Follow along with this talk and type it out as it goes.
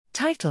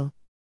Title: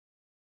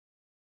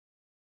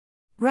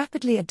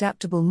 Rapidly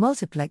Adaptable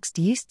Multiplexed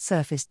Yeast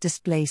Surface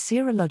Display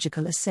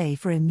Serological Assay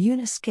for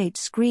Immune Escape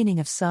Screening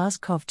of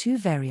SARS-CoV-2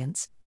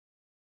 Variants.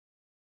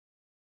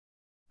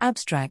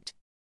 Abstract: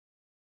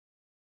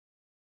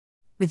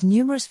 With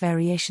numerous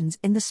variations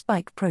in the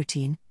spike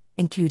protein,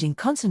 including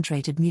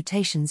concentrated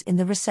mutations in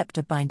the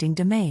receptor binding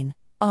domain,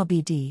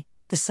 RBD,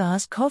 the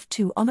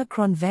SARS-CoV-2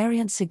 Omicron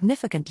variant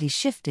significantly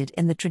shifted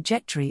in the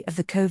trajectory of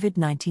the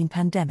COVID-19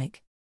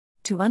 pandemic.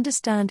 To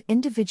understand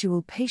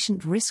individual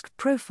patient risk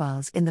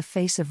profiles in the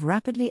face of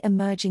rapidly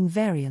emerging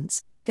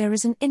variants, there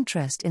is an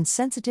interest in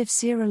sensitive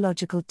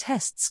serological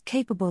tests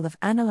capable of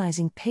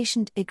analyzing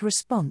patient IG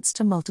response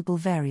to multiple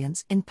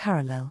variants in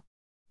parallel.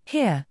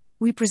 Here,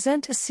 we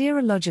present a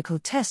serological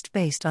test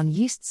based on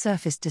yeast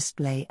surface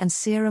display and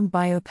serum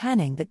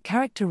biopanning that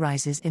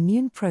characterizes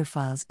immune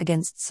profiles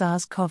against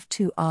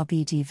SARS-CoV-2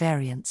 RBD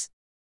variants.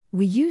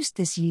 We used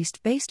this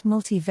yeast-based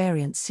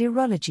multivariant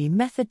serology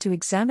method to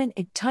examine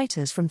IG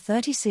titers from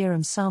 30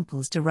 serum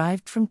samples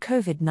derived from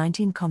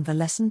COVID-19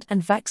 convalescent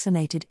and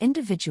vaccinated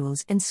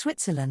individuals in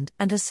Switzerland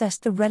and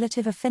assessed the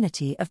relative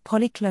affinity of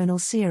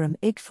polyclonal serum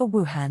IG for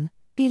Wuhan,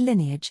 B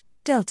lineage,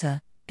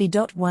 Delta,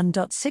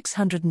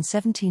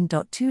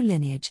 B.1.617.2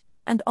 lineage,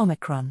 and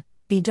Omicron,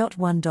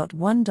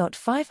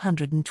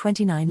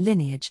 B.1.1.529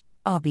 lineage,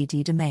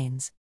 RBD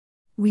domains.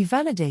 We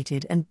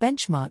validated and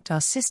benchmarked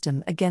our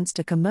system against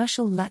a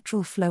commercial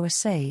lateral flow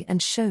assay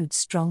and showed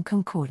strong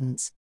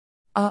concordance.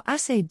 Our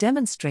assay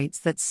demonstrates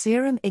that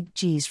serum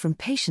IgGs from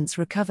patients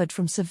recovered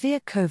from severe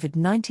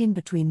COVID-19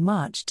 between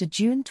March to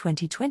June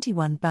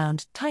 2021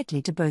 bound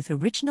tightly to both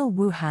original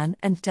Wuhan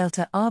and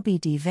Delta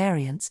RBD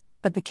variants,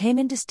 but became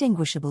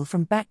indistinguishable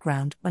from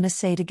background when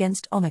assayed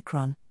against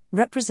Omicron,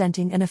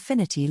 representing an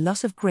affinity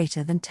loss of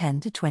greater than 10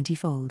 to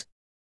 20-fold.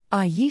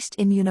 Our yeast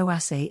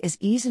immunoassay is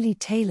easily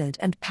tailored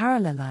and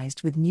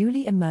parallelized with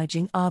newly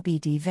emerging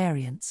RBD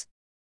variants.